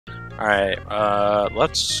Alright,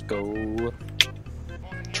 let's go.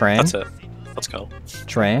 Train. That's it. Let's go.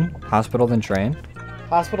 Train. Hospital, then train.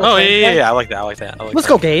 Hospital. Oh, train yeah, I like that. I like that. I like Let's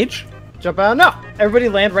that. go, Gage. Jump out. No, everybody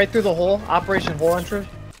land right through the hole. Operation Hole Entry.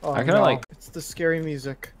 Oh, I kinda like- It's the scary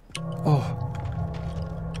music. Oh.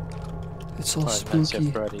 It's all Five Nights at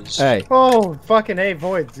spooky. Freddy's. Hey. Oh, fucking hey,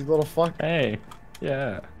 Void, you little fuck. Hey.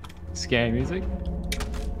 Yeah. Scary music.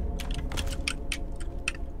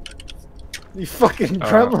 You fucking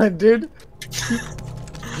gremlin, dude.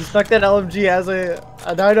 You stuck that LMG as a.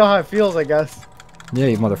 Now I know how it feels, I guess. Yeah,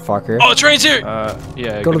 you motherfucker. Oh, the train's here!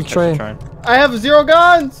 Yeah. Go to gotta the catch train. I have 0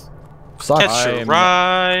 guns! Sucks. Catch a I'm-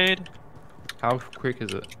 ride! How quick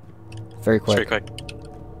is it? Very It's quick. very quick.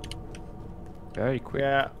 Very quick.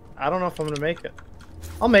 Yeah, I don't know if I'm gonna make it.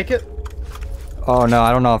 I'll make it. Oh no,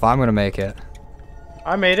 I don't know if I'm gonna make it.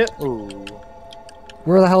 I made it. Ooh.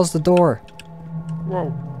 Where the hell's the door?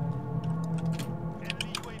 Whoa.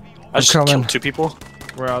 I just coming. killed 2 people.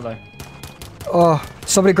 Where are they? Oh,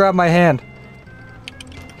 somebody grab my hand.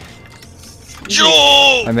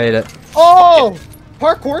 Joel! I made it. Oh!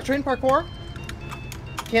 Parkour, train parkour.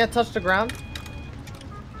 Can't touch the ground.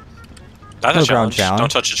 That's No a ground challenge. challenge. Don't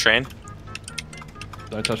touch the train.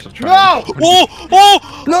 Don't touch the train. No! Whoa!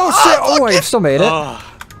 Whoa! No shit! Oh, I still made it. Ugh.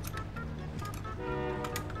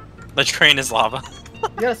 The train is lava. You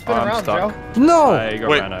gotta spin I'm around, stuck. Joe. No! I got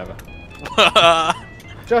Wait. ran over.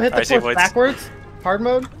 Joe, hit the I see push Void's- backwards. Hard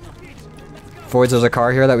mode. Voids, there's a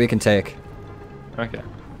car here that we can take. Okay.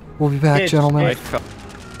 We'll be back, Gage, gentlemen. I Gage. fell.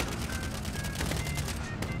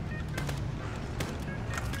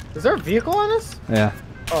 Is there a vehicle on us? Yeah.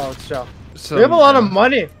 Oh, it's Joe. So, We have a lot of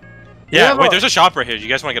money. Yeah, have wait, a- there's a shop right here. You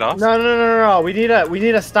guys want to get off? No. We need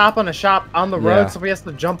a stop on a shop on the road. Yeah. Somebody has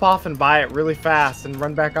to jump off and buy it really fast and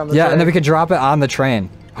run back on the Yeah, train. and then we can drop it on the train.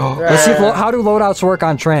 Let's see if Yeah. how do loadouts work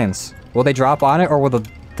on trains? Will they drop on it, or will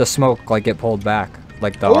the smoke like get pulled back,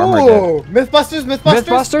 like the armor did? Ooh, Mythbusters.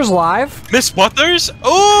 Mythbusters live? Miss Butters?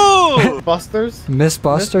 Ooh! Busters.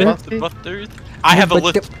 Mythbuster. Myth- Butters? I have a But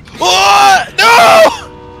lift. Oh! No!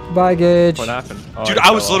 Bye, Gage. What happened? Oh, Dude, I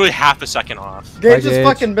I was fell literally half a second off. Gage just Gage.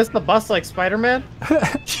 fucking missed the bus like Spider-Man.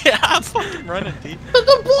 Yeah, I'm fucking running, dude.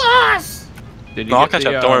 The blast! off. Did you No, I'll get catch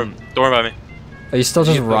the, up. Don't worry about me. Are you still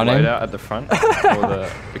did you just get the running? loadout at the front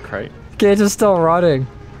or the crate? Gage is still running.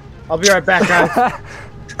 I'll be right back, guys.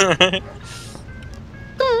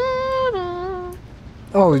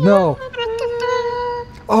 Oh no.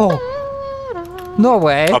 Oh. No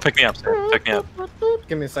way. Oh, pick me up, sir. Pick me up.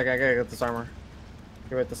 Give me a second. I gotta get this armor.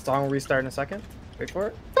 Okay, wait, the song will restart in a second. Wait for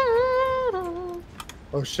it.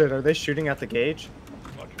 Oh shit, are they shooting at the Gage?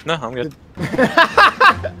 No, I'm good.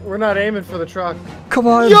 We're not aiming for the truck. Come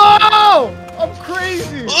on. Yo! I'm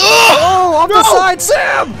crazy! Oh, off the No! side,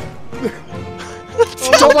 Sam!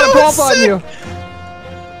 Don't let it bump on you.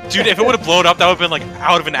 Dude, if it would have blown up, that would have been like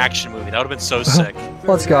out of an action movie. That would have been so sick.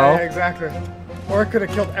 Let's go. Yeah, exactly. Or it could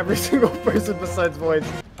have killed every single person besides Void.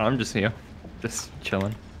 I'm just here, just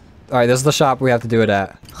chilling. All right, this is the shop we have to do it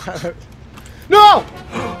at. No!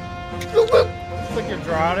 It's like you're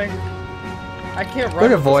drowning. I can't run.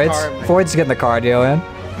 Look at with this Voids. car in me. Voids getting the cardio in.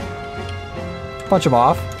 Punch him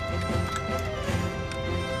off.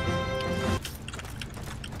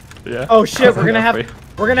 Yeah. Oh shit, we're gonna Halfway.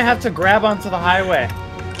 have to grab onto the highway.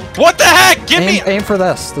 What the heck? Give me! Aim for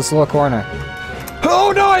this little corner.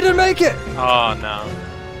 Oh no, I didn't make it! Oh no.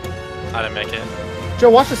 I didn't make it. Joe,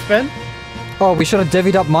 watch the spin. Oh, we should have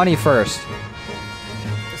divvied up money first.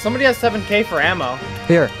 Somebody has 7K for ammo.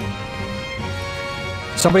 Here.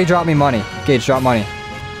 Somebody drop me money. Gage, drop money.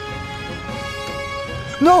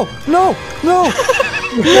 No! No! No!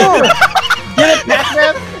 No! Get it,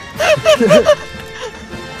 Pac-Man!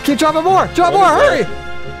 Keep dropping more! Drop more! Hurry!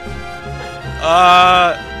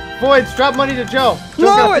 Voids, drop money to Joe. Joe's No!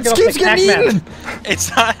 gonna It pick up keeps like getting Pac-Man. eaten! It's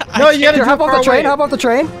not. No, you gotta Here, do hop it off far the train! away. Hop off the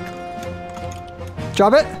train!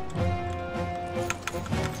 Drop it!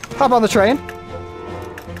 Hop on the train!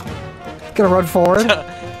 Gonna run forward.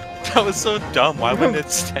 That was so dumb. Why wouldn't it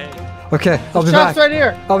stay? Okay, I'll be Shop's back. right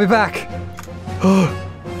here. I'll be back.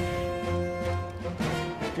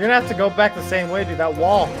 You're gonna have to go back the same way, dude. That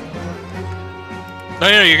wall.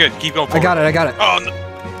 No, you're good. Keep going I forward. got it, I got it. Oh, no.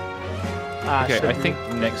 Ah, Okay, shit. I think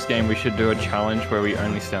next game we should do a challenge where we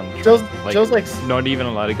only stay on the train. Joe's like, not even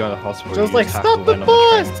allowed to go to the hospital. Joe's you like, just have to stop the land on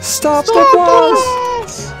train. bus! Stop the Stop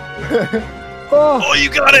bus! Oh, Oh, you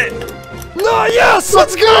got it! no, yes!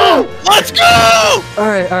 Let's go! Let's go!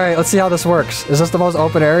 Alright, let's see how this works. Is this the most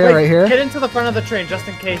open area Wait, right here? Get into the front of the train just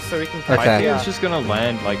in case, so we can. Okay. I think Yeah. it's just gonna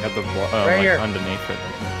land like at the Right like here. underneath it.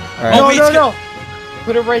 Alright, No, wait, no, it's no.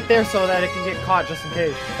 Put it right there so that it can get caught just in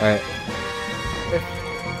case. alright.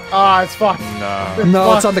 Ah, it's fucked. No.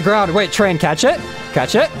 No, it's on the ground. Wait, train, catch it.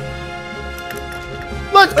 Catch it.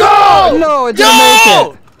 Let's go! Oh, no, it didn't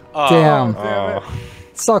make it. Oh, Damn. Oh.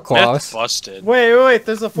 So That's close. busted. Wait.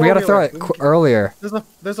 There's a We four-wheeler. gotta throw it earlier.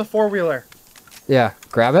 There's a four-wheeler. Yeah,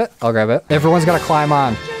 grab it. I'll grab it. Everyone's gotta climb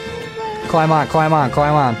on. Climb on.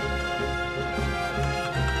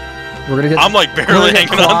 We're gonna get. I'm like barely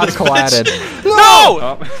hanging on this collided. bitch. No!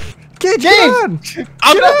 Oh. Get James! Dude,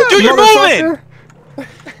 you're moving! motherfucker.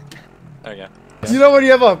 There you go. You know when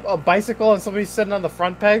you have a bicycle and somebody's sitting on the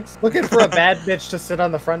front pegs? Looking for a bad bitch to sit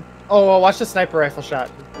on the front. Oh, well, watch the sniper rifle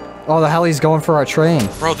shot. Oh, the hell, he's going for our train.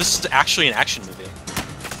 Bro, this is actually an action movie.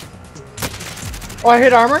 Oh, I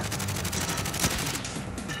hit armor.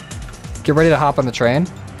 Get ready to hop on the train.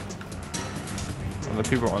 Are the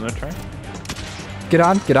people on the train? Get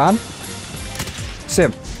on.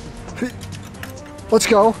 Sim. Let's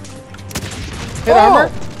go. Hit armor.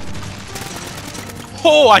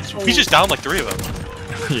 Oh, we just downed like 3 of them.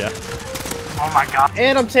 Yeah. Oh my god.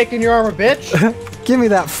 And I'm taking your armor, bitch. Give me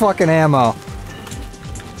that fucking ammo.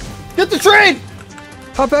 Get the train!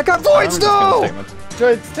 Hop back up, Voids, no!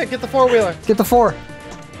 Get the four-wheeler. Get the 4.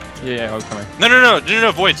 Yeah, I'm coming.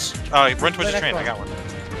 No, Voids. Run towards the Right train, I next got one.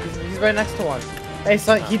 He's right next to one. Hey,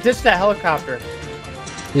 son, he ditched that helicopter.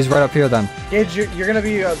 He's right up here then. Gage, you're gonna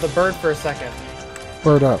be the bird for a second.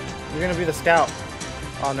 Bird up. You're gonna be the scout.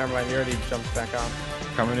 Oh, never mind. You already jumped back on.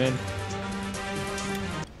 Coming in.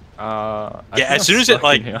 I Yeah, think as soon I'm as it, stuck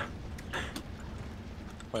like- in here.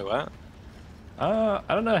 Wait, what? I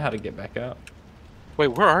don't know how to get back out. Wait,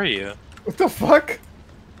 where are you? What the fuck?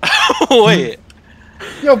 Wait.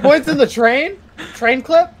 Yo, boys in the train? Train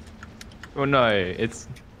clip? Well, no, it's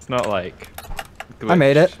not like. I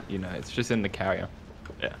made it. You know, it's just in the carrier.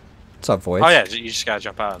 Yeah. What's up, Voids? Oh yeah, you just gotta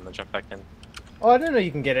jump out and then jump back in. Oh, I didn't know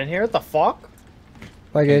you can get in here. What the fuck?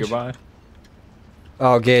 Bye, Okay, Gage. goodbye.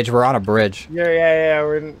 Oh, Gage, we're on a bridge. Yeah.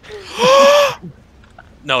 We're in...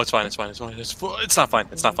 No, it's fine. It's not fine. It's not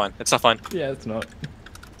fine. Yeah, it's not.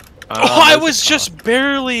 Oh, I there's was the just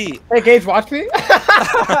barely. Hey, Gage, watch me.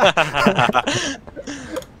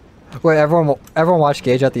 Wait, everyone watch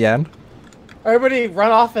Gage at the end? Everybody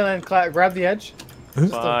run off and then grab the edge.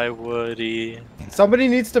 Why would he? Somebody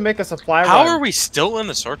needs to make a supply How run. are we still in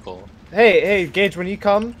the circle? Hey, Gage, when you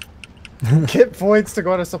come, get points to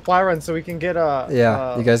go on a supply run so we can get a...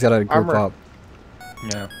 Yeah, you guys gotta group armor. up.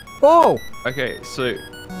 Yeah. Whoa! Okay, so.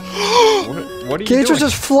 what are you Gage doing? was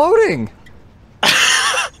just floating!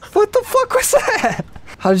 What the fuck was that?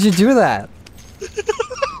 How did you do that?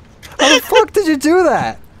 How the fuck did you do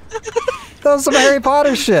that? That was some Harry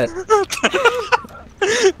Potter shit.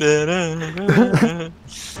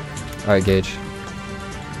 Alright, Gage.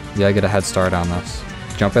 You gotta get a head start on this.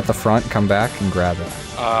 Jump at the front, come back, and grab it.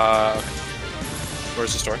 Okay.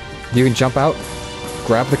 Where's the store? You can jump out,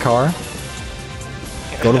 grab the car,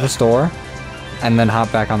 go to the store, and then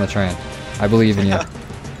hop back on the train. I believe in you.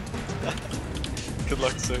 Good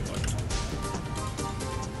luck, Sue.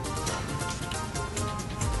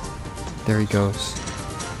 There he goes.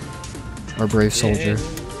 Our brave soldier.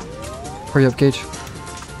 Hurry up, Gage.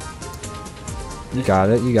 You got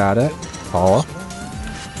it. Follow.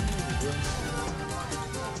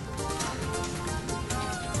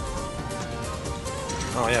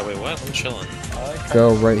 Oh yeah, wait, what? I'm chilling.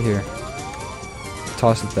 Go right here.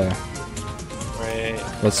 Toss it there. Right.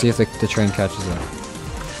 Let's see if the train catches it.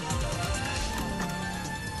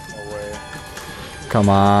 No way. Come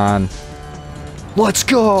on. Let's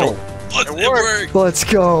go! It worked! Let's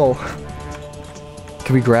go!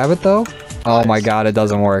 Can we grab it though? Oh my god, it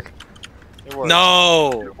doesn't work. It works.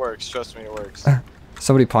 No! It works. Trust me, it works.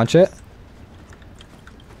 Somebody punch it?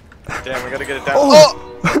 Damn, we gotta get it down.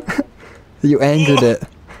 Oh! You angered it.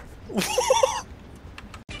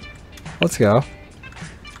 Let's go.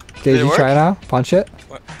 Gage, it you work? try now? Punch it?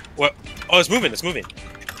 What? Oh, it's moving. It's moving.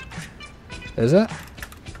 Is it?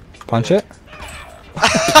 Punch it?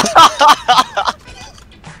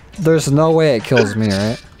 There's no way it kills me,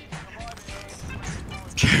 right?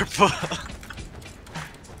 Careful.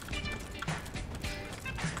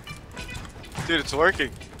 Dude, it's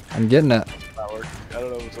working. I'm getting it. Not working. I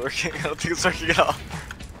don't know if it's working. I don't think it's working at all.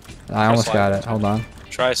 I almost got it. Hold on.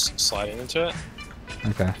 Try sliding into it.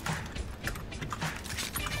 Okay.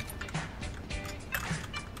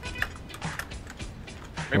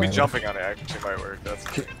 Maybe Wait. jumping on it actually might work. That's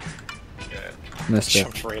the thing. Yeah. Missed it.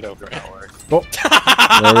 Jumped right over it. That work. Oh,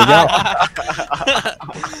 there we go.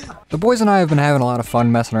 The boys and I have been having a lot of fun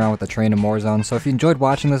messing around with the train in Warzone, so if you enjoyed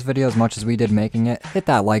watching this video as much as we did making it, hit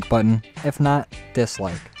that like button. If not,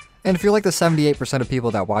 dislike. And if you're like the 78% of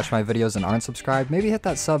people that watch my videos and aren't subscribed, maybe hit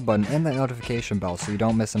that sub button and that notification bell so you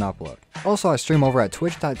don't miss an upload. Also, I stream over at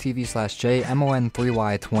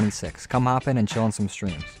twitch.tv/JMON3Y26. Come hop in and chill on some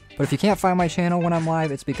streams. But if you can't find my channel when I'm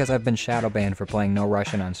live, it's because I've been shadow banned for playing No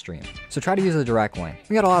Russian on stream. So try to use the direct link.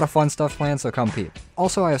 We got a lot of fun stuff planned, so come peep.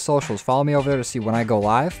 Also, I have socials. Follow me over there to see when I go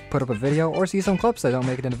live, put up a video, or see some clips that don't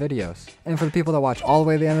make it into videos. And for the people that watch all the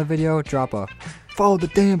way to the end of the video, drop a "Follow the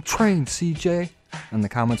damn train, CJ" in the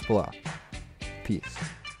comments below. Peace.